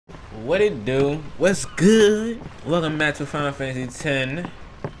What it do? What's good? Welcome back to Final Fantasy X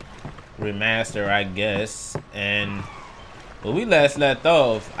Remaster, I guess. And when we last left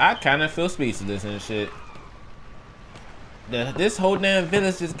off, I kind of feel speechless and shit. This whole damn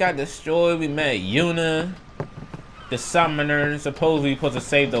village just got destroyed. We met Yuna, the summoner, supposedly supposed to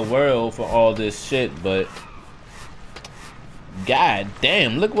save the world for all this shit, but god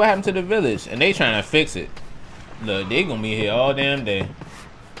damn, look what happened to the village. And they trying to fix it. Look, they gonna be here all damn day.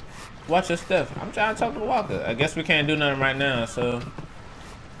 Watch your stuff. I'm trying to talk to Walker. I guess we can't do nothing right now, so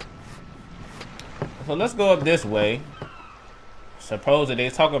let's go up this way. Supposedly they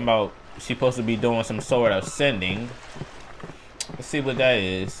talking about she's supposed to be doing some sort of sending. Let's see what that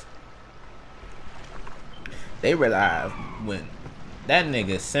is. They realize when that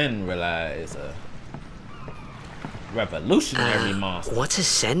nigga Sin realized a revolutionary monster. What's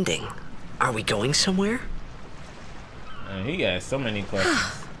ascending? Are we going somewhere? He got so many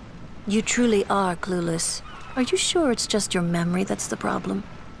questions. You truly are clueless. Are you sure it's just your memory that's the problem?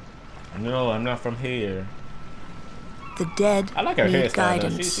 No, I'm not from here. The dead I like her need hairstyle.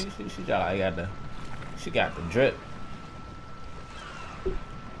 guidance. She got the drip.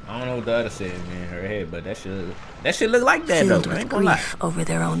 I don't know what the other said in her head, but that shit look like that Filled though. with grief over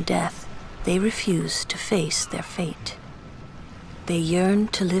their own death, they refuse to face their fate. They yearn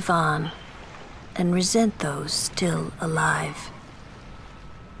to live on and resent those still alive.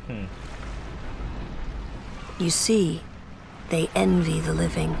 You see, they envy the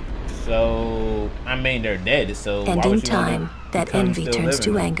living. So, I mean, they're dead, so and why would in you time, want that become envy still turns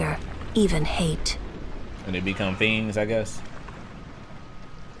to living? anger, even hate. And they become fiends, I guess.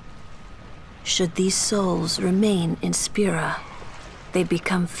 Should these souls remain in Spira, they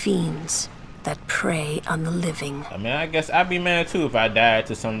become fiends that prey on the living. I mean, I guess I'd be mad too if I died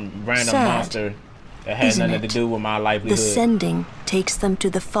to some random Sad, monster that had isn't nothing to it? do with my livelihood. The sending takes them to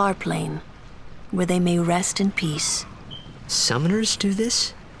the far plane, where they may rest in peace. Summoners do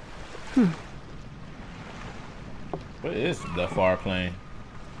this? What is the far plane?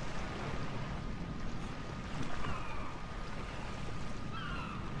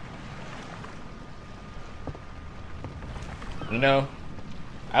 You know,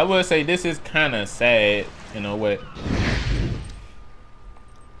 I would say this is kind of sad, you know what?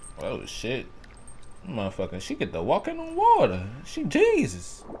 Oh shit. Motherfucker, she get to walking on water. She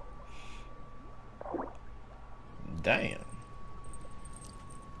Jesus. Damn.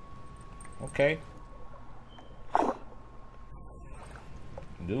 Okay.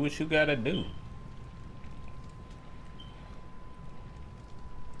 Do what you gotta do.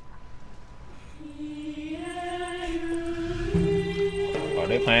 Oh,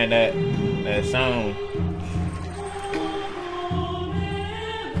 they playing that song.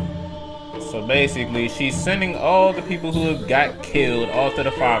 So basically, she's sending all the people who have got killed off to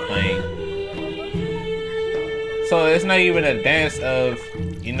the far plane. So it's not even a dance of,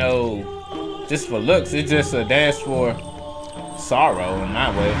 you know, just for looks. It's just a dance for sorrow, in my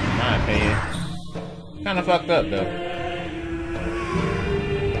way, in my opinion. Kind of fucked up, though.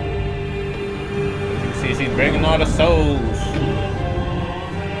 You see, she's bringing all the souls.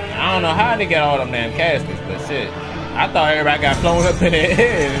 I don't know how they get all them damn caskets, but shit. I thought everybody got flown up in their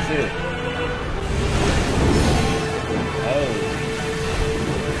head and shit.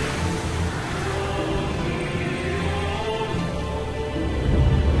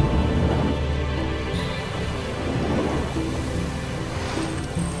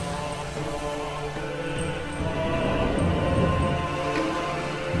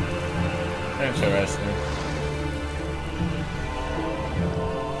 Interesting.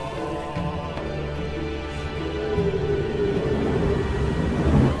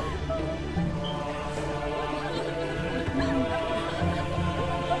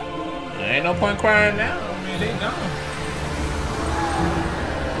 There ain't no point crying now. I mean, they gone.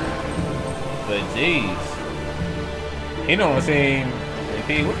 But jeez, he don't seem.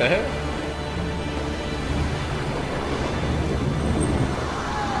 What the hell?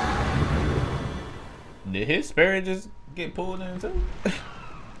 Did his spirit just get pulled in too?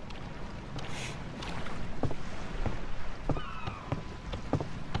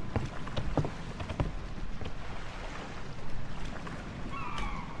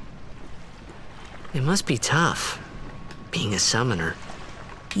 It must be tough, being a summoner.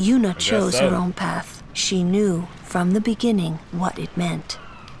 Yuna chose so. her own path. She knew from the beginning what it meant.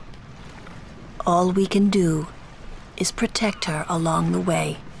 All we can do is protect her along the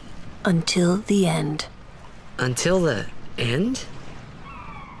way, until the end. Until the end?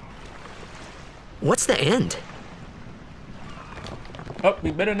 What's the end? Oh,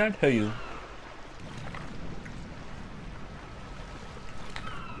 we better not tell you.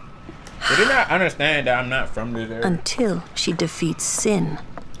 Did they not understand that I'm not from this area? Until she defeats Sin.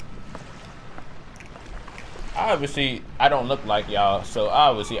 Obviously, I don't look like y'all, so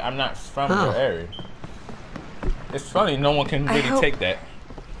obviously I'm not from your area. It's funny, no one can really take that.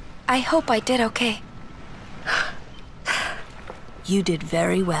 I hope I did okay. You did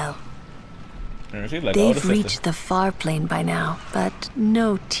very well. Like They've reached the far plane by now, but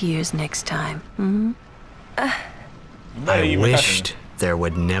no tears next time. Hmm? I wished there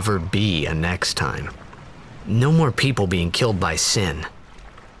would never be a next time. No more people being killed by Sin.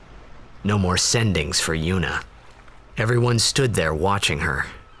 No more sendings for Yuna. Everyone stood there watching her.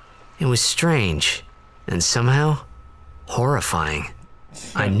 It was strange, and somehow horrifying.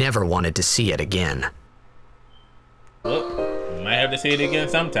 I never wanted to see it again. Well, might have to see it again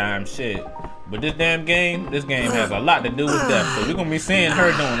sometime, shit. But this game has a lot to do with death, so we're gonna be seeing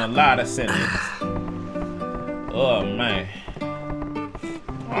her doing a lot of sentence. Oh man.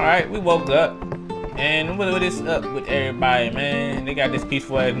 Alright, we woke up. And what is up with everybody, man? They got this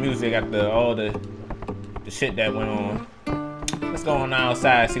peaceful ass music, got all the shit that went on. Let's go on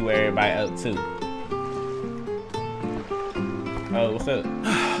outside, see what everybody up to. Oh, what's up?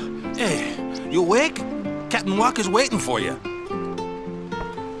 Hey, you awake? Captain Walker's waiting for you.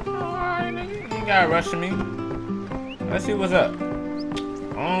 Alright, you ain't gotta rush me. Let's see what's up.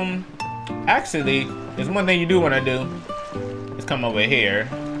 Actually, there's one thing you do want to do. Is come over here.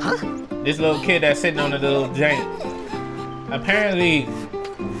 Huh? This little kid that's sitting on the little jank. Apparently,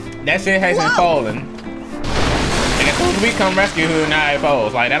 that shit hasn't fallen. And as soon as we come rescue her, now it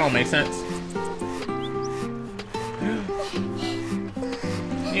falls. Like, that don't make sense.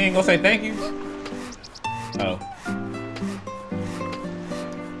 You ain't gonna say thank you? Oh.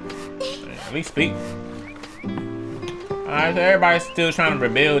 At least speak. Alright, so everybody's still trying to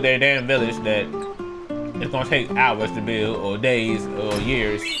rebuild their damn village that it's gonna take hours to build, or days, or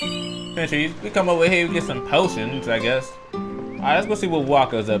years. Centuries. We come over here, we get some potions, I guess. Alright, let's go see what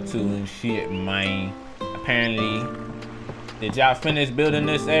Walker's up to and shit, man. Apparently, did y'all finish building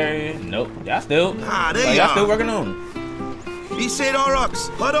this area? Nope. Y'all still, y'all still working on it. He said Aurochs,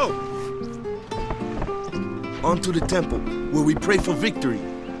 huddle! Onto the temple, where we pray for victory.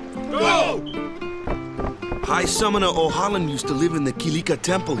 Go! High Summoner O'Halloran used to live in the Kilika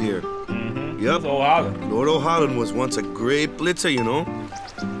temple here. Yep. O'Halloran. Lord O'Halloran was once a great blitzer, you know.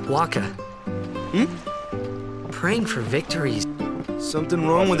 Waka. Praying for victories. Something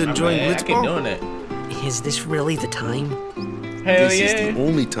wrong with enjoying I keep doing that. Is this really the time? Hell This yeah. is the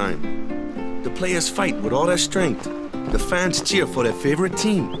only time. The players fight with all their strength. The fans cheer for their favorite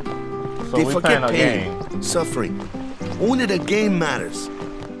team. So They we forget playing our pain, game. suffering. Only the game matters.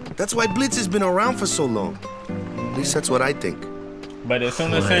 That's why Blitz has been around for so long. At least that's what I think. But as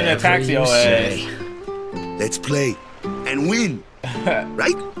soon as Sin Whatever attacks you your say. ass, Let's play and win.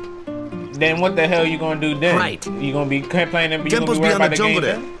 Right? then what the hell you gonna do then? Right. You gonna be complaining, but you gonna Temple's be worried beyond about the the jungle game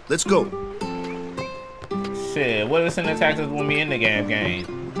there. then? Let's go. Shit, what if Sin attacks us when we in the game?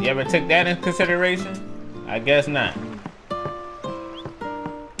 You ever took that in consideration? I guess not.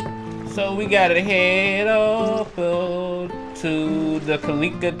 So we gotta head off to the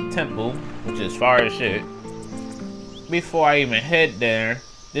Kilika Temple, which is far as shit. Before I even head there,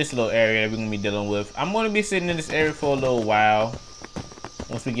 this little area that we're gonna be dealing with, I'm gonna be sitting in this area for a little while.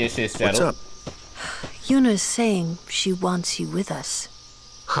 Once we get shit settled. What's up? Yuna's saying she wants you with us.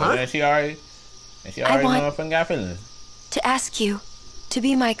 Oh, and she already want- know if I got feelings. To ask you to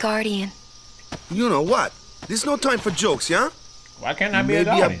be my guardian. You know what? There's no time for jokes, yeah? Why can't I be Maybe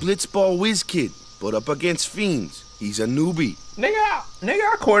a a guardian? blitzball whiz kid, but up against fiends. He's a newbie. Nigga,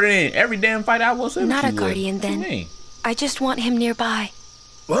 I quartered in every damn fight I was in. Not a What guardian you then. mean? I just want him nearby.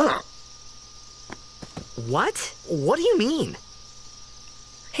 What? What? What do you mean?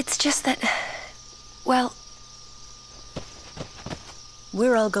 It's just that, well,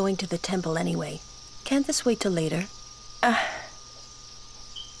 We're all going to the temple anyway. Can't this wait till later?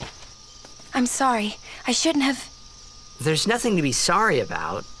 I'm sorry. I shouldn't have. There's nothing to be sorry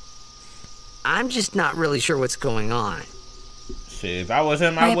about. I'm just not really sure what's going on. Shit, if I was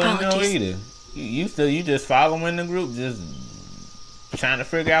him, My I wouldn't know apologies. either. You just following the group, just trying to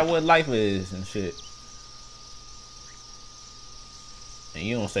figure out what life is and shit. And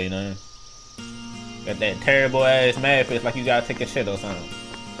you don't say nothing. Got that terrible ass mad face like you gotta take a shit or something.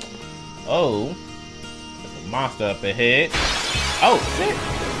 Oh, there's a monster up ahead. Oh shit!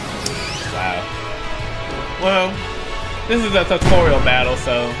 Wow. Well, this is a tutorial battle,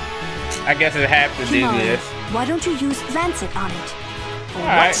 so I guess it has to do this. Why don't you use Lancet on it?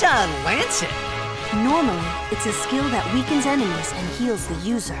 What's a lancet? Normally, it's a skill that weakens enemies and heals the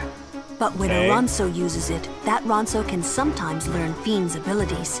user. But when a Ronso uses it, that Ronso can sometimes learn Fiend's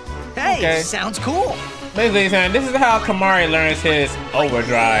abilities. Hey, sounds cool. Basically saying this is how Kamari learns his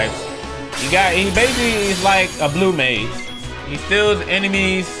overdrives. He basically is like a blue mage. He steals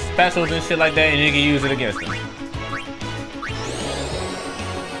enemies, specials and shit like that, and you can use it against them.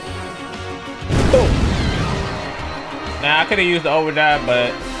 Boom. Now I could have used the overdrive,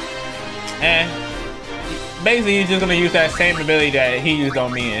 but basically he's just gonna use that same ability that he used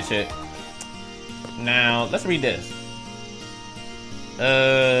on me and shit. Now let's read this.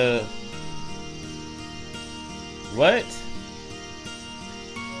 What?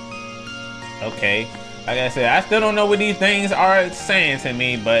 Okay. Like I said, I still don't know what these things are saying to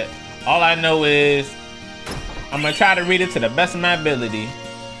me, but all I know is I'm gonna try to read it to the best of my ability.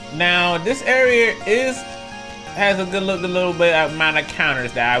 Now, this area has a good look, a little bit amount of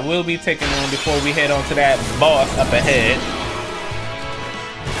counters that I will be taking on before we head on to that boss up ahead.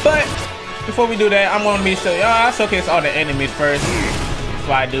 But before we do that, I'm gonna I'll showcase all the enemies first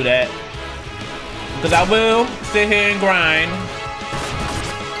before I do that. Because I will sit here and grind.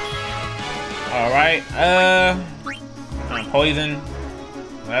 Alright, I'm poisoned.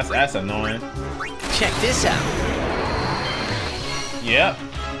 That's annoying. Check this out. Yep.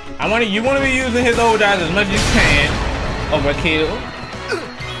 You wanna be using his overdrive as much as you can. Overkill.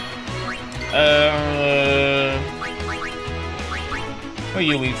 What are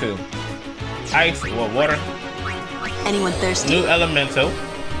you weak to? Ice, what, water? Anyone thirsty? New elemental.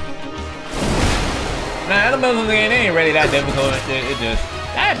 Now, elementals ain't really that difficult and shit. It just,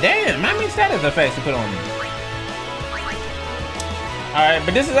 god damn, how many status effects to put on me? Alright,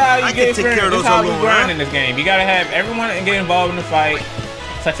 but this is how you get experience. This is how we grind in this game. You gotta have everyone get involved in the fight,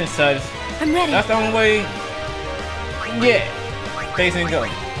 such and such. I'm ready. That's the only way. Yeah. Face and go.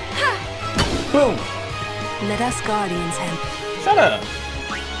 Boom. Let us guardians help. Shut up.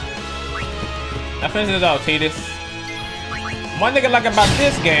 I finished this off, Titus. One thing I like about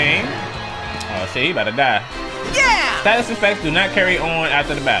this game. Oh shit, he about to die. Yeah! Status effects do not carry on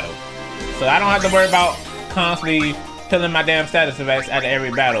after the battle. So I don't have to worry about constantly filling my damn status effects after every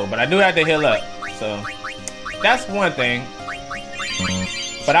battle. But I do have to heal up. So that's one thing.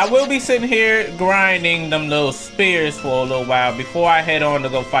 But I will be sitting here grinding them little spears for a little while before I head on to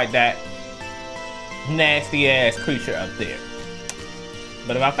go fight that nasty ass creature up there.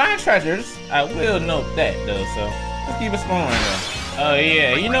 But if I find treasures, I will note that though, so let's keep exploring though. Oh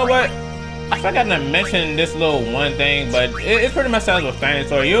yeah, you know what? I forgot to mention this little one thing, but it's pretty much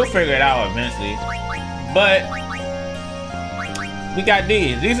self-explanatory. You'll figure it out eventually. But we got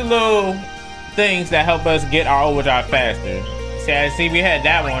these are little things that help us get our overdrive faster. See, we had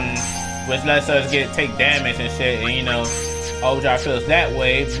that one, which lets us take damage and shit, and you know, overdrive feels that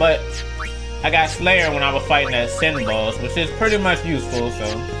way. But I got Slayer when I was fighting that Sin boss, which is pretty much useful. So,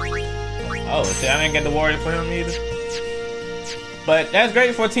 oh shit, I didn't get the warrior for him either. But that's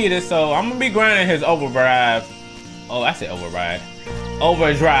great for Titus, so I'm gonna be grinding his overdrive. Oh, I said overdrive.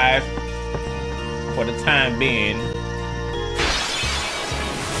 Overdrive for the time being.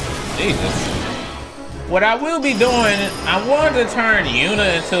 Jesus. What I will be doing, I wanted to turn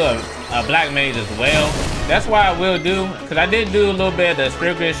Yuna into a black mage as well. That's why I will do, because I did do a little bit of the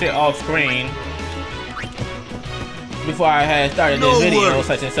spiritual shit off screen before I had started this video,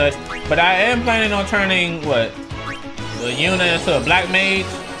 such and such. But I am planning on turning Yuna into a black mage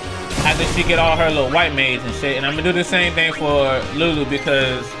after she get all her little white mage and shit. And I'm gonna do the same thing for Lulu,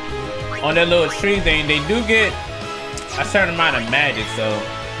 because on that little tree thing, they do get a certain amount of magic, so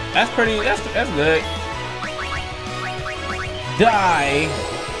that's good. Die,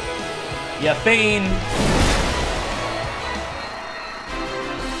 you fiend.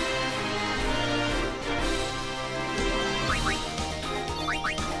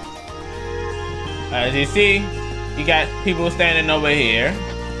 As you see, you got people standing over here.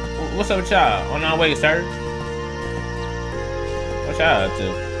 What's up with y'all? On our way, sir? What y'all up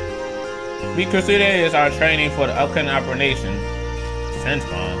to? We Crusaders are training for the upcoming operation.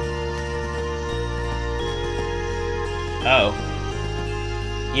 Sinspawn. Oh.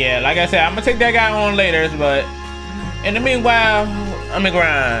 Yeah, like I said, I'm gonna take that guy on later, but in the meanwhile, I'm gonna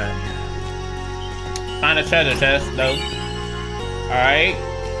grind. Find a treasure chest, though. Alright.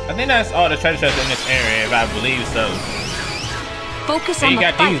 I think that's all the treasure chests in this area, if I believe so. Focus on you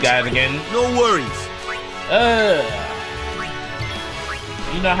got these guys again. No worries.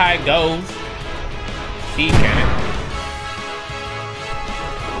 You know how it goes. Sea cannon.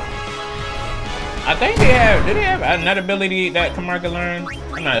 I think do they have another ability that Kamar can learn?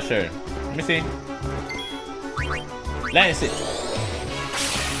 I'm not sure. Let me see. Lance it.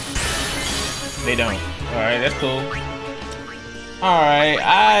 They don't. Alright, that's cool. Alright,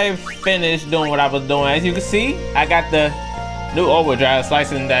 I finished doing what I was doing. As you can see, I got the new overdrive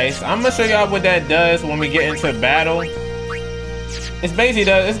slice and dice. I'm gonna show y'all what that does when we get into battle. It's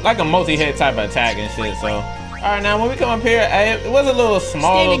basically it's like a multi-hit type of attack and shit. So, alright, now when we come up here, it was a little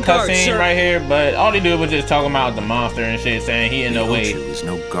small little cutscene right here, but all he did was just talking about the monster and shit, saying he in the way. is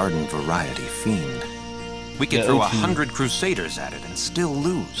no garden variety fiend. We could throw 100 crusaders at it and still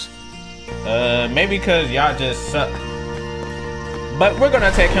lose. Maybe because y'all just suck. But we're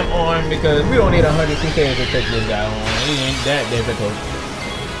gonna take him on because we don't need 100 crusaders to take this guy on. He ain't that difficult.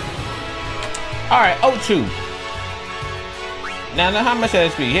 Alright, O2. Now how much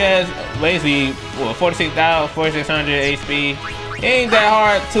HP? He has basically 4600 HP. He ain't that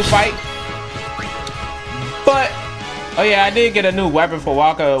hard to fight. But oh yeah, I did get a new weapon for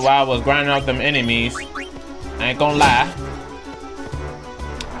Walker while I was grinding off them enemies. I ain't gonna lie.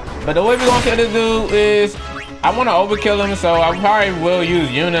 But the way we're gonna kill this dude is I want to overkill him, so I probably will use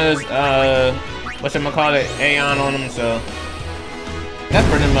Yuna's whatchamacallit, Aeon on him, so that's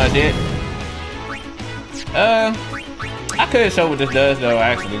pretty much it. I could show what this does though,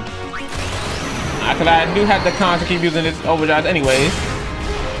 actually. Cause I do have the con to keep using this overdrive anyways.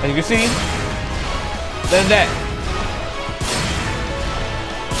 As you can see, there's that.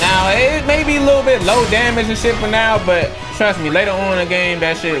 Now it may be a little bit low damage and shit for now, but trust me, later on in the game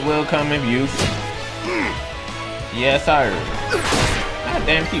that shit will come in use. Yes, sir. God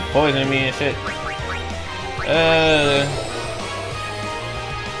damn, keep poisoning me and shit.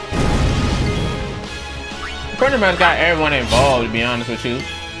 Pretty much got everyone involved, to be honest with you.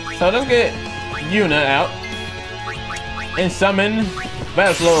 So let's get Yuna out and summon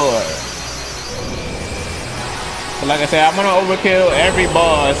Veslord. But like I said, I'm gonna overkill every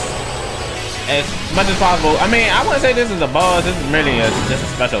boss as much as possible. I mean, I wouldn't say this is a boss. This is really just a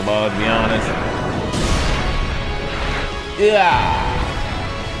special boss, to be honest. Yeah,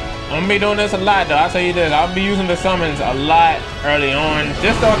 I'm gonna be doing this a lot though. I'll tell you this, I'll be using the summons a lot early on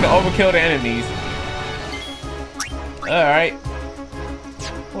just so I can overkill the enemies. Alright.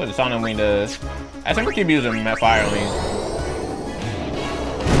 What the Sonic Wing does. I think we keep using that Fire Wing.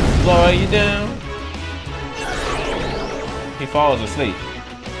 Slow you down. He falls asleep.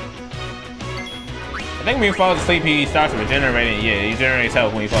 I think when he falls asleep he starts regenerating. Yeah, he generates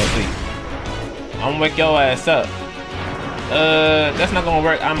health when he falls asleep. I'm gonna wake your ass up. That's not gonna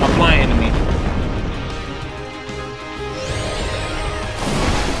work. I'm applying to me.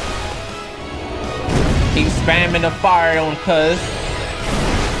 Keep spamming the fire on cuz.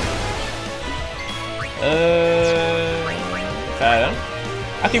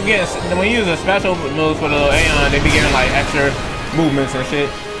 I keep getting, when you use a special moves for the little Aeon, they be getting like extra movements and shit.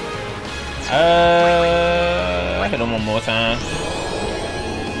 I hit him one more time.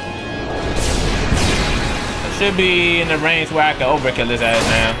 Should be in the range where I can overkill his ass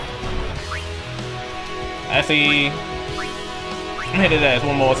now. Actually, I'm gonna hit his ass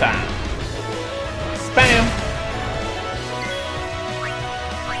one more time. Spam!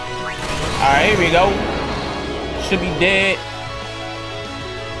 Alright, here we go. Should be dead.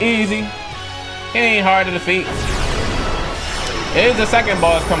 Easy. He ain't hard to defeat. There's a second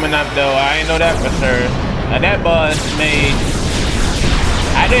boss coming up though. I ain't know that for sure. Now that boss made...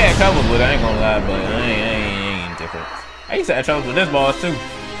 I did have trouble with it, I ain't gonna lie, but I ain't different. I used to have trouble with this boss too.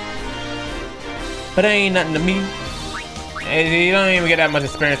 But it ain't nothing to me. And you don't even get that much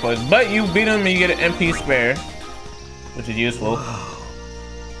experience for it. But you beat him and you get an MP spare, which is useful.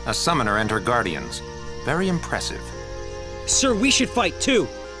 A summoner and her guardians. Very impressive. Sir, we should fight too.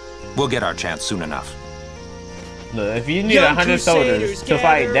 We'll get our chance soon enough. Look, if you need 100 soldiers to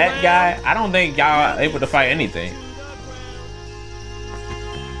fight that guy, I don't think y'all are able to fight anything.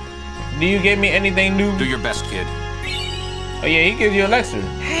 Do you give me anything new? Do your best, kid. Oh yeah, he gives you elixir.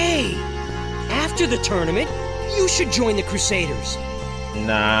 Hey, after the tournament, you should join the Crusaders.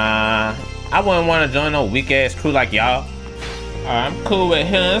 Nah, I wouldn't want to join no weak ass crew like y'all. Alright, I'm cool with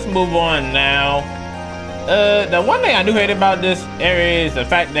him. Let's move on now. The one thing I do hate about this area is the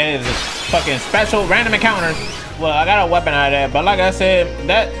fact that it's fucking special random encounters. Well, I got a weapon out of that, but like I said,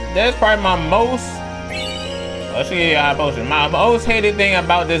 that's probably my most... Let's see how I posted. My most hated thing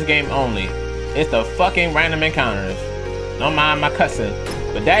about this game only is the fucking random encounters. Don't mind my cussing,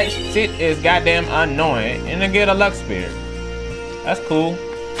 but that shit is goddamn annoying. And to get a Lux Spear. That's cool.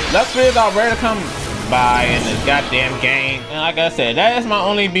 Lux Spears are rare to come by in this goddamn game. And like I said, that is my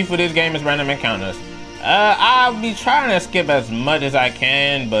only beef with this game is random encounters. I'll be trying to skip as much as I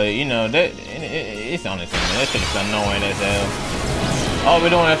can, but you know, it's only something. That shit is annoying as hell. All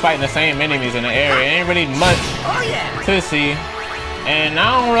we're doing is fighting the same enemies in the area. Ain't really much to see. And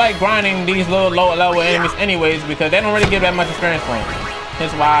I don't like grinding these little low level enemies anyways because they don't really give that much experience points.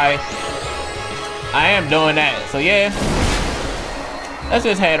 That's why I am doing that. So yeah, let's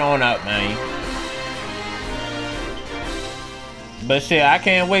just head on up, man. But shit, I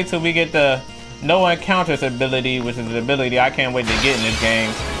can't wait till we get the no encounters ability, which is the ability I can't wait to get in this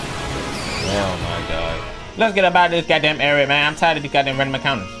game. Oh my god. Let's get about this goddamn area, man. I'm tired of these goddamn random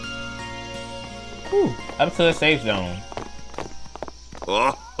encounters. Whew, up to the safe zone.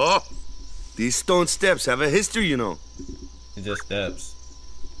 Oh, these stone steps have a history, you know. It's just steps.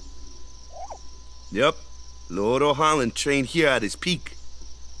 Yep, Lord O'Holland trained here at his peak.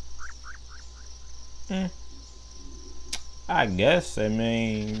 I guess, I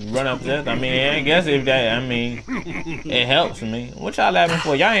mean, run up there. I mean, I guess if that, I mean, it helps me. What y'all laughing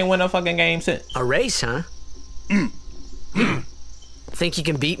for? Y'all ain't win no fucking game since. A race, huh? Think you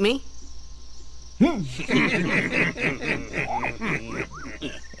can beat me?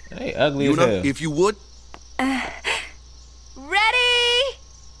 Hey, ugly as hell. If you would. Ready?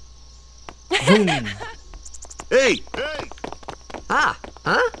 Hey! Ah,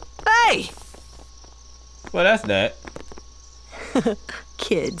 huh? Hey! Well, that's that.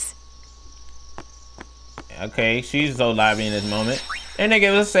 Kids. Okay, she's so lively in this moment. And they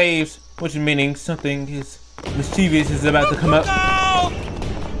give us saves, which meaning something is mischievous is about to come up.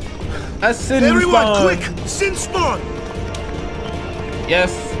 A Sinspawn. Everyone, quick! Sinspawn!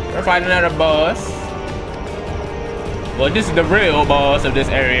 Yes, we're fighting another boss. Well, this is the real boss of this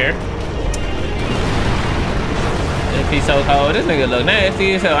area. This piece so cold. This nigga look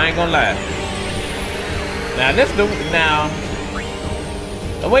nasty as hell. I ain't gonna lie. Now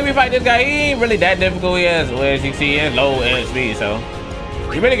the way we fight this guy, he ain't really that difficult. He has, well, as you see, he has low speed, so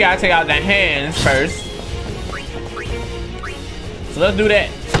you really gotta take out the hands first. So let's do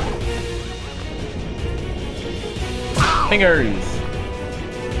that. Fingers.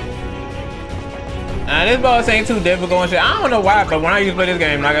 Now this boss ain't too difficult and shit. I don't know why, but when I used to play this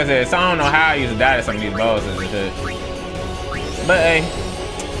game, like I said, so I don't know how I used to die to some of these bosses and shit. But hey,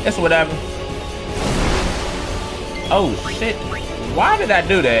 it's whatever. Oh shit. Why did I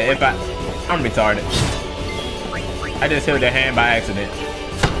do that? I'm retarded. I just hit the hand by accident.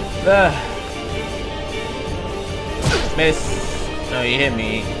 Miss. No, you hit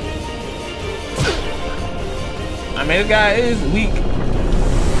me. I mean, this guy is weak.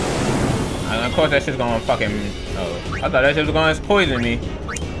 Of course, that shit's gonna fucking. Oh, I thought that shit was gonna poison me.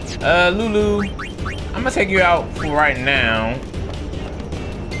 Lulu, I'm gonna take you out for right now.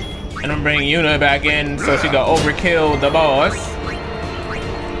 And I'm bringing Yuna back in so she can overkill the boss.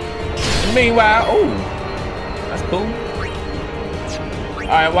 Meanwhile, oh, that's cool.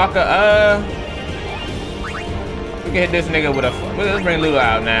 Alright, Waka, we can hit this nigga with a. Let's bring Lulu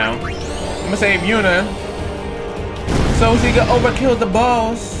out now. I'm gonna save Yuna so she can overkill the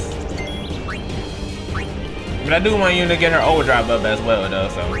boss. But I do want Yuna to get her overdrive up as well, though,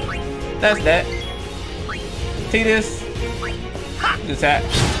 so that's that. See this? Just that.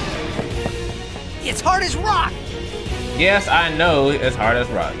 It's hard as rock. Yes, I know it's hard as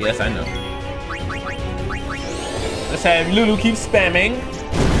rock. Yes, I know. Let's have Lulu keep spamming.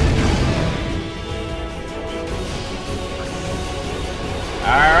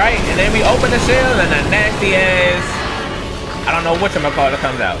 Alright, and then we open the shell and a nasty ass, I don't know what I'm gonna call it,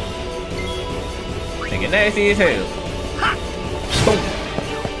 comes out. Nigga nasty as hell. Boom.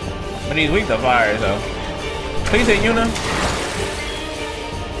 But he's weak to fire, so. Please hit Yuna.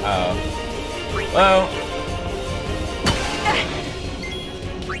 Well.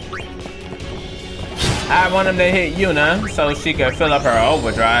 I want him to hit Yuna so she can fill up her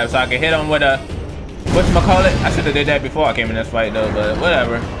overdrive so I can hit him with a, whatchamacallit? I should have did that before I came in this fight though, but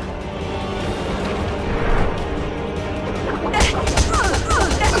whatever.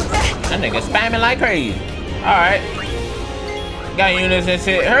 That nigga spamming like crazy. Alright. Got Yuna's and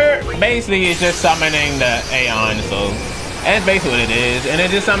shit. Her basically is just summoning the Aeon, so that's basically what it is. And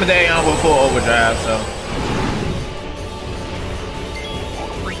it just summons the Aeon with full overdrive, so.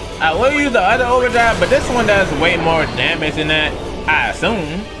 I will use the other overdrive, but this one does way more damage than that, I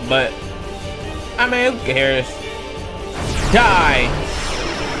assume. But I mean, who cares? Die!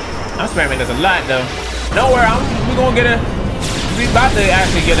 I'm spamming this a lot though. Don't worry, we gonna get we about to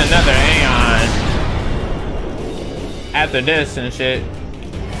actually get another Aeon after this and shit.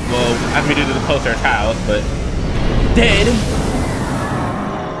 Well, after we do the closer tiles, but dead.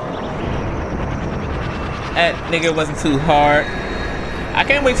 That nigga wasn't too hard. I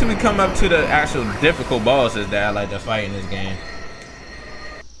can't wait till we come up to the actual difficult bosses that I like to fight in this game.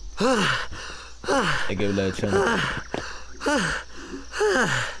 They give a little chill.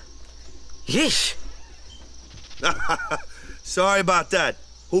 Yeesh. Sorry about that.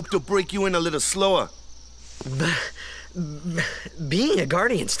 Hope to break you in a little slower. Being a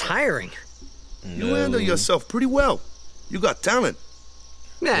guardian's tiring. You handle yourself pretty well. You got talent.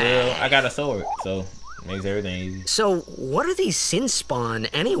 Well, I got a sword, so makes everything easy. So, what are these Sinspawn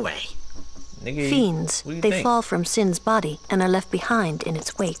anyway? Nigga, Fiends. They fall from Sin's body and are left behind in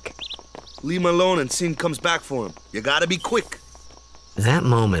its wake. Leave him alone and Sin comes back for him. You gotta be quick. That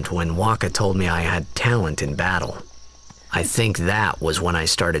moment when Waka told me I had talent in battle, I think that was when I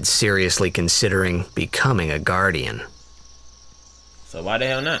started seriously considering becoming a guardian. So why the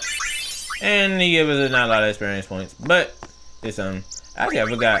hell not? And he gave us not a lot of experience points, but it's actually I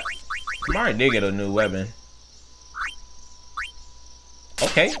forgot. Kamari did get a new weapon.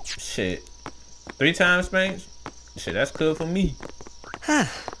 Okay, shit. 3 times spanks? Shit, that's good for me. Huh.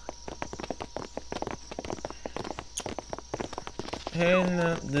 Heading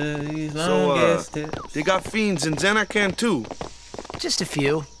up these long steps. They got fiends in Zanarkand too. Just a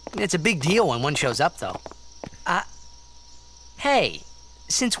few. It's a big deal when one shows up, though. Hey,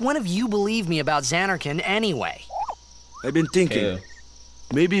 since when have you believed me about Zanarkand anyway? I've been thinking. Yeah.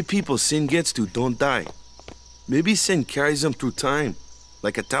 Maybe people Sin gets to don't die. Maybe Sin carries them through time.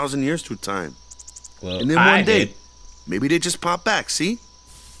 Like 1,000 years through time. Well, and then one day, maybe they just pop back, see?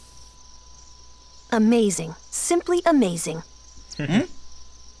 Amazing. Simply amazing.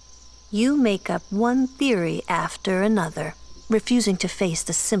 You make up one theory after another, refusing to face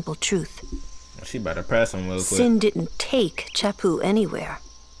the simple truth. She about to press him real quick. Sin didn't take Chapu anywhere.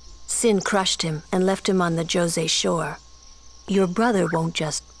 Sin crushed him and left him on the Jose shore. Your brother won't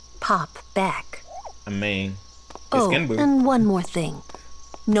just pop back. I mean, oh, and one more thing.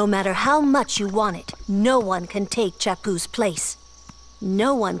 No matter how much you want it, no one can take Chapu's place.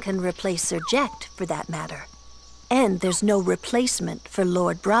 No one can replace Sir Jekt, for that matter. And there's no replacement for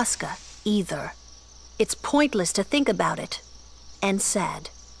Lord Braska, either. It's pointless to think about it. And sad.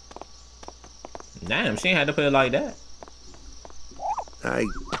 Damn, she ain't had to put it like that.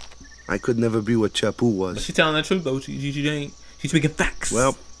 I could never be what Chapu was. But she telling the truth, though. She ain't. She's speaking facts.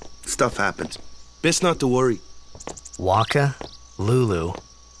 Well, stuff happens. Best not to worry. Waka, Lulu,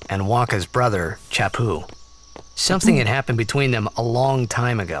 and Waka's brother, Chapu. Something had happened between them a long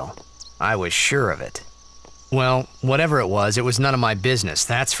time ago. I was sure of it. Well, whatever it was none of my business,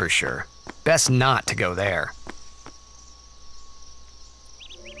 that's for sure. Best not to go there.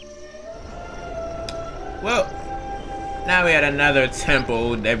 Well, now we had another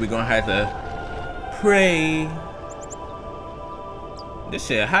temple that we're gonna have to pray. This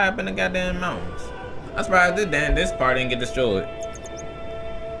shit high up in the goddamn mountains. I'm surprised this part didn't get destroyed.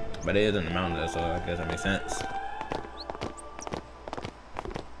 But it is in the mountains, so I guess that makes sense.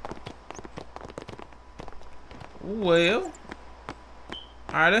 Well,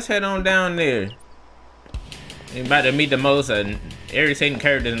 alright, let's head on down there. We're about to meet the most irritating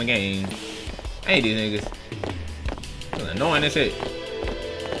characters in the game. I hate these niggas. It's annoying as shit.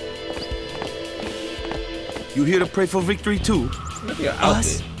 You here to pray for victory too? Look at your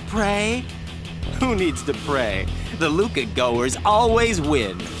outfit. Us pray? Who needs to pray? The Luca goers always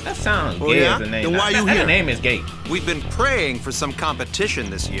win. That sounds gay as a name. Then why you here? The name is gay. We've been praying for some competition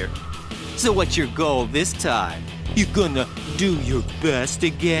this year. So what's your goal this time? You gonna do your best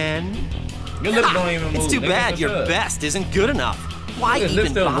again? Your lips don't even move. It's too bad your best isn't good enough. Why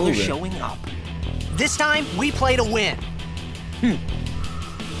even bother showing up? This time, we play to win.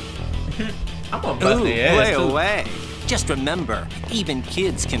 I'm gonna bust their ass play too. away. Just remember, even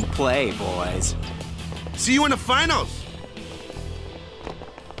kids can play, boys. See you in the finals.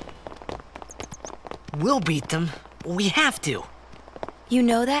 We'll beat them. We have to. You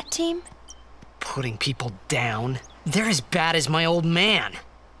know that team? Putting people down. They're as bad as my old man.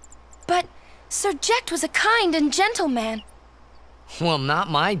 But Sir Jekt was a kind and gentle man. Well, not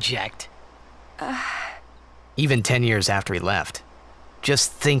my Jekt. Even 10 years after he left,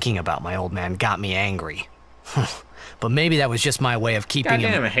 just thinking about my old man got me angry. But maybe that was just my way of keeping him.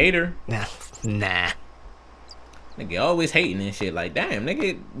 Goddamn a hater. Nah. Nigga always hating and shit. Like, damn,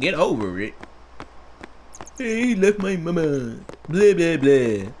 nigga, get over it. Hey, he left my mama. Blah, blah,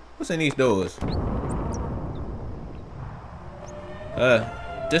 blah. What's in these doors?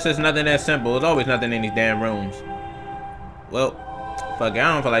 This is nothing that simple. There's always nothing in these damn rooms. Well, fuck it.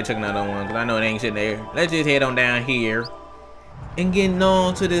 I don't feel like checking another one because I know it ain't shit there. Let's just head on down here and getting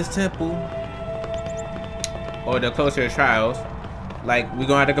on to this temple. Or the closer trials. Like, we're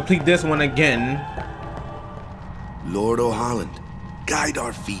gonna have to complete this one again. Lord O'Holland, guide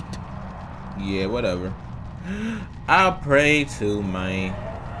our feet. Yeah, whatever. I'll pray to my...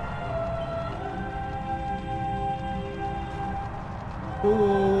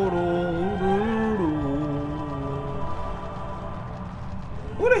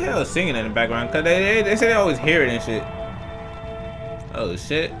 they was singing in the background? Cause they say they always hear it and shit. Oh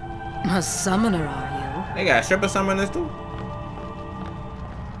shit. A summoner, are you? They got stripper summoners too?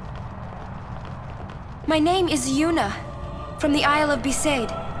 My name is Yuna, from the Isle of Besaid.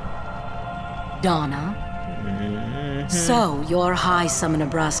 Donna? So, you're High Summoner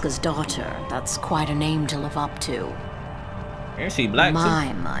Braska's daughter. That's quite a name to live up to. And she black too.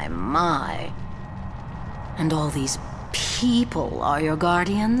 My. And all these people are your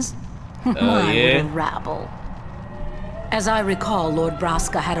guardians? My little rabble. As I recall, Lord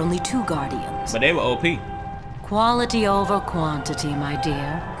Braska had only 2 guardians. But they were OP. Quality over quantity, my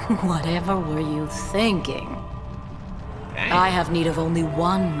dear. Whatever were you thinking? Dang. I have need of only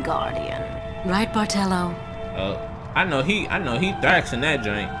 1 guardian. Right, Bartello? I know he thracks in that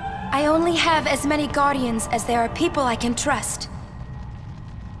joint. I only have as many guardians as there are people I can trust.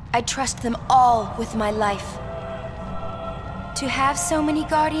 I trust them all with my life. To have so many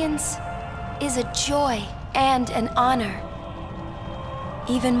guardians is a joy and an honor.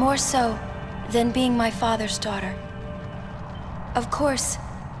 Even more so than being my father's daughter. Of course,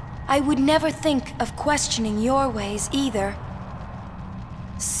 I would never think of questioning your ways either.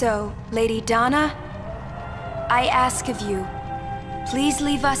 So, Lady Donna, I ask of you, please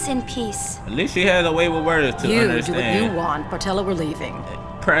leave us in peace. At least she has a way with words to understand. You do what you want, Bartello, we're leaving.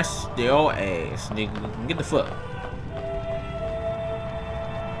 Press the old ass, nigga. Get the fuck.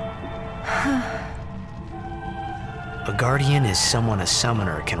 A guardian is someone a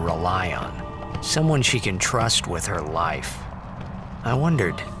summoner can rely on. Someone she can trust with her life. I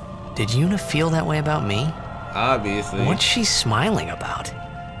wondered, did Yuna feel that way about me? Obviously. What's she smiling about?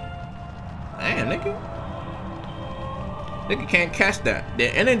 Damn, nigga. Nigga can't catch the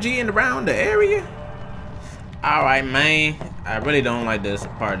energy in around the area. Alright, man. I really don't like this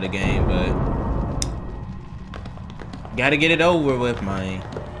part of the game, but gotta get it over with, man.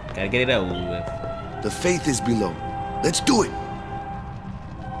 Gotta get it over with. The faith is below. Let's do it.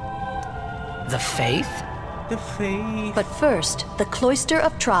 The faith? The faith. But first, the Cloister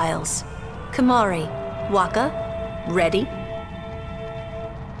of Trials. Kamari, Waka, ready?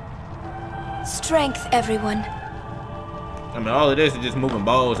 Strength, everyone. I mean, all it is just moving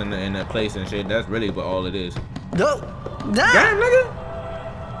balls in the place and shit. That's really what all it is. No. Damn,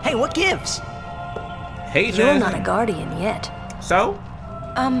 nigga. Hey, what gives? Hate You're not a guardian yet. So?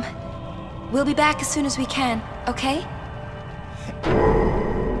 We'll be back as soon as we can, okay?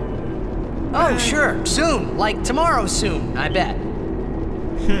 Oh, sure. Soon. Like tomorrow soon, I bet.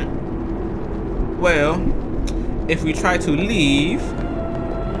 Well, if we try to leave,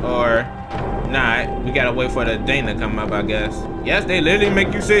 or not, we gotta wait for the thing to come up, I guess. Yes, they literally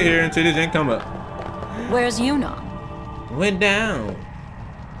make you sit here until this thing come up. Where's Yuna? Went down.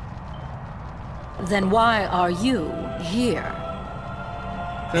 Then why are you here?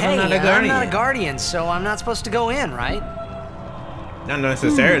 Hey, I'm not a guardian. I'm not a guardian, so I'm not supposed to go in, right? Not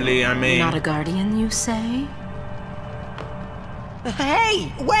necessarily, I mean. Not a guardian, you say?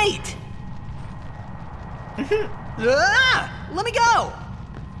 Hey, wait! Let me go!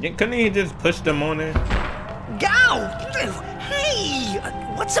 Couldn't he just push them on there? Go! Hey!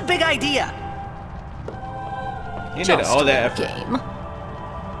 What's a big idea? He did all that effort. Game.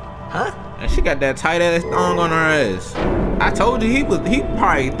 Huh? And she got that tight ass thong on her ass. I told you he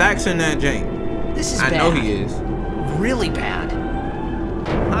probably thaxing that jank. This is I bad. know he is. Really bad.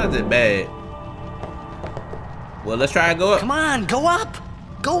 How's it bad? Well, let's try to go up. Come on, go up!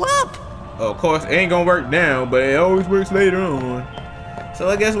 Go up! Oh, of course, it ain't gonna work now, but it always works later on. So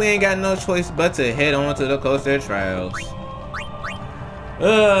I guess we ain't got no choice but to head on to the Cloister Trials.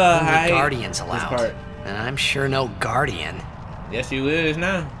 The Guardian's allowed. And I'm sure no Guardian. Yes, you is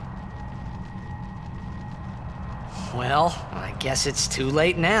now. Well, I guess it's too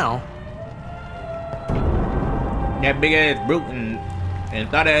late now. That big ass brute and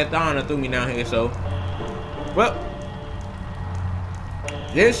thought ass thorn threw me down here, so. Well,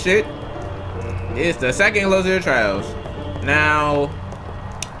 this shit is the second Cloister Trials. Now,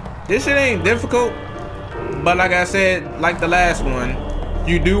 this shit ain't difficult, but like I said, like the last one,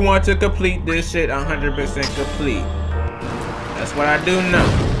 you do want to complete this shit 100% complete. That's what I do know.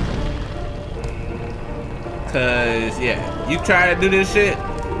 Cause yeah, you try to do this shit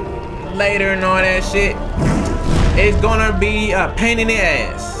later and all that shit, it's gonna be a pain in the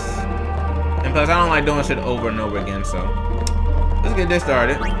ass. And plus I don't like doing shit over and over again, so let's get this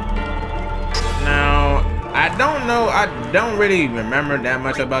started. Now, I don't know, I don't really remember that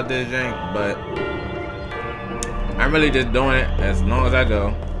much about this jank, but I'm really just doing it as long as I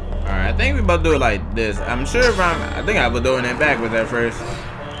go. Alright, I think we about to do it like this. I'm sure if I think I was doing it backwards at first.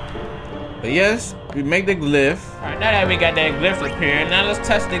 But yes, we make the glyph. Alright, now that we got that glyph up here, now let's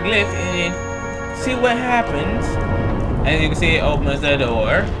touch the glyph and see what happens. As you can see, it opens the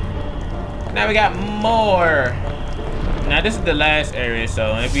door. Now we got more. Now this is the last area,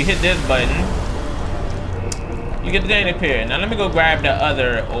 so if you hit this button, you get the thing up here. Now let me go grab the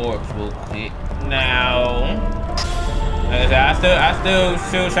other orbs real quick. Now, like I said, I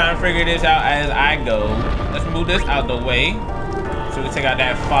still trying to figure this out as I go. Let's move this out the way so we can take out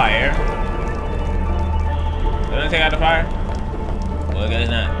that fire. Did I take out the fire? Well, I guess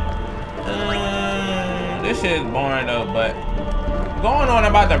not. This shit is boring though, but going on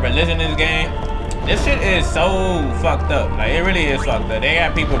about the religion in this game, this shit is so fucked up. Like, it really is fucked up. They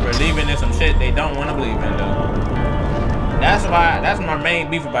got people believing in some shit they don't want to believe in though. That's my main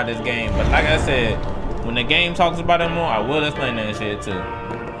beef about this game. But like I said, when the game talks about it more, I will explain that shit too.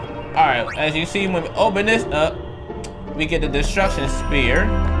 Alright, as you see, when we open this up, we get the destruction spear.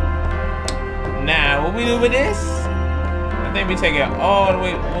 Now, what we do with this? I think we take it all the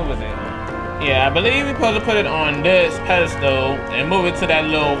way. What was it? Yeah, I believe we're supposed to put it on this pedestal and move it to that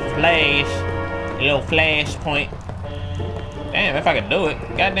little flash point. Damn, if I could do it.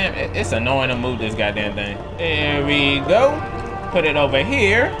 Goddamn, it's annoying to move this goddamn thing. There we go. Put it over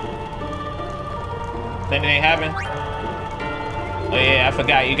here. Anything happen? Oh yeah, I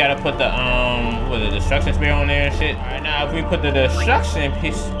forgot. You gotta put the the destruction spear on there and shit. Alright, now if we put the destruction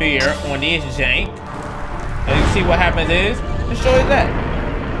spear on this jank, and you see what happens is, destroys that.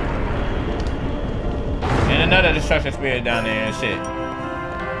 And another destruction spear down there and shit.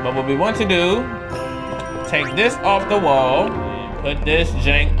 But what we want to do, take this off the wall, put this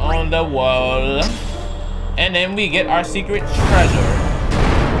jank on the wall, and then we get our secret treasure.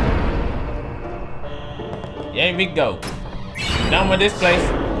 There we go. Done with this place.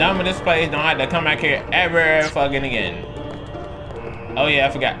 Done with this place. Don't have to come back here ever fucking again. Oh yeah, I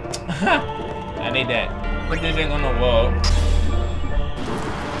forgot. I need that. Put this thing on the wall.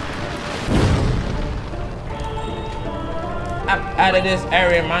 I'm out of this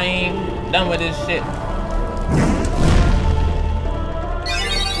area, man. Done with this shit.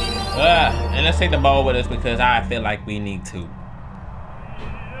 And let's take the ball with us because I feel like we need to.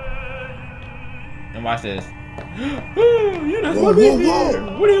 And watch this. Whoa, whoa,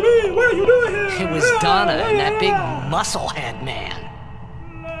 whoa! What do you mean? What are you doing here? It was Donna and that big musclehead man.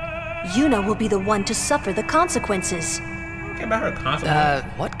 Yuna will be the one to suffer the consequences. What about her consequences?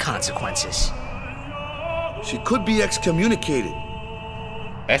 What consequences? She could be excommunicated.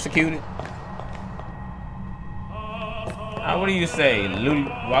 Executed? What do you say,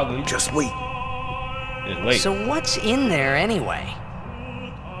 Lulu? Just wait. Just wait. So what's in there anyway?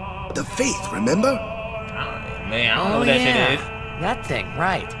 The faith, remember? Man, I don't know what that shit is. That thing,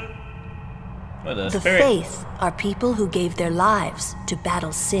 right. The faith are people who gave their lives to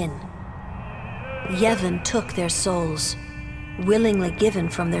battle sin. Yevon took their souls, willingly given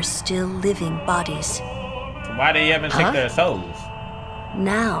from their still living bodies. So why did Yevon take their souls?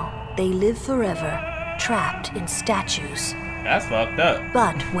 Now they live forever, trapped in statues. That's fucked up.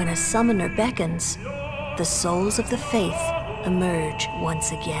 But when a summoner beckons, the souls of the faith emerge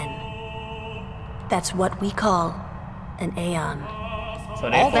once again. That's what we call an Aeon. So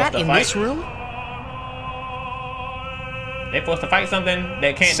they all that in this room? They forced to fight something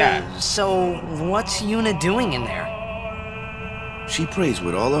that can't die. So what's Yuna doing in there? She prays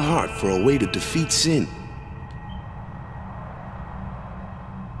with all her heart for a way to defeat sin.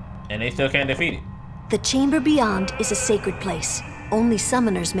 And they still can't defeat it. The chamber beyond is a sacred place. Only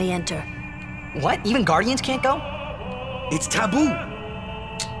summoners may enter. What? Even Guardians can't go? It's taboo.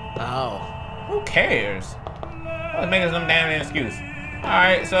 Oh. Who cares? Let's make us some damn excuse.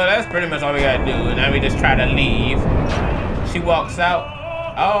 Alright, so that's pretty much all we gotta do. And now we just try to leave. She walks out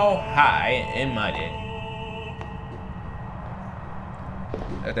all high and mighty.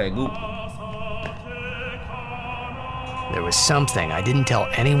 That's that goop. There was something I didn't tell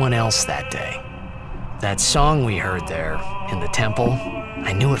anyone else that day. That song we heard there in the temple,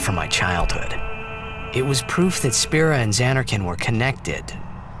 I knew it from my childhood. It was proof that Spira and Xanarkin were connected.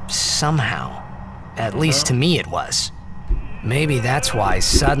 Somehow. At least to me it was. Maybe that's why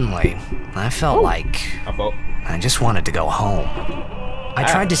suddenly I felt like I just wanted to go home. I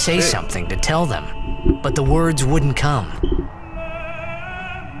tried to say something to tell them, but the words wouldn't come.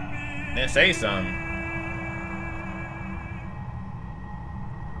 Then say something.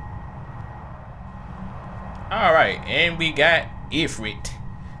 Alright, and we got Ifrit,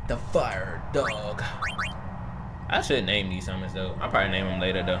 the fire dog. I should name these summons though. I'll probably name them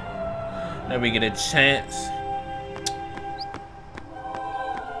later though. Then we get a chance.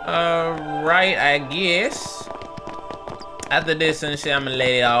 Alright, I guess. After this and shit, I'ma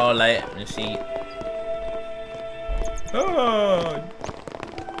lay it all out and shit. Oh.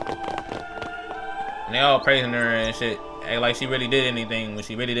 And they all praising her and shit. Act like she really did anything when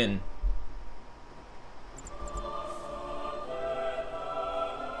she really didn't.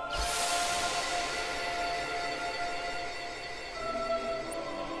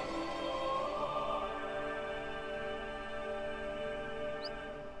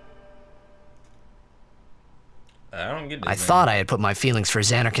 I don't get this. I thought I had put my feelings for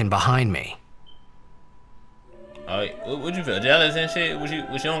Xanarkin behind me. Oh, would you feel jealous and shit? Was you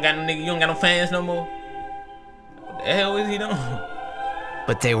don't got no nigga, you don't got no fans no more? What the hell is he doing?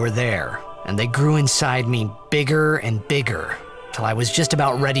 But they were there, and they grew inside me bigger and bigger, till I was just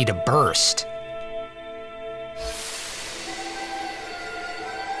about ready to burst.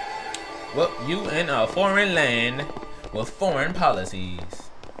 Well, you in a foreign land with foreign policies.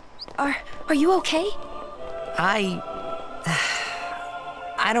 Are you okay? I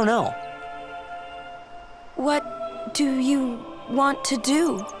don't know. What do you want to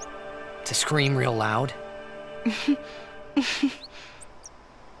do? To scream real loud.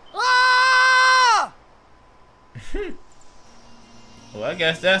 Ah! Well, I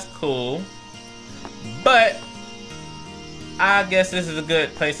guess that's cool. But I guess this is a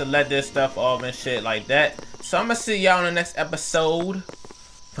good place to let this stuff off and shit like that. So I'm gonna see y'all in the next episode.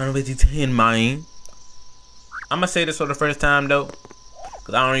 Final Fantasy 10, man. I'm gonna say this for the first time though,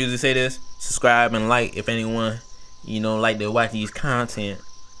 cause I don't usually say this. Subscribe and like if anyone, you know, like to watch these content.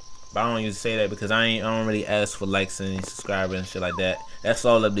 But I don't usually say that because I don't really ask for likes and subscribers and shit like that. That's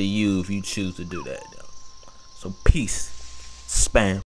all up to you if you choose to do that though. So peace. Spam.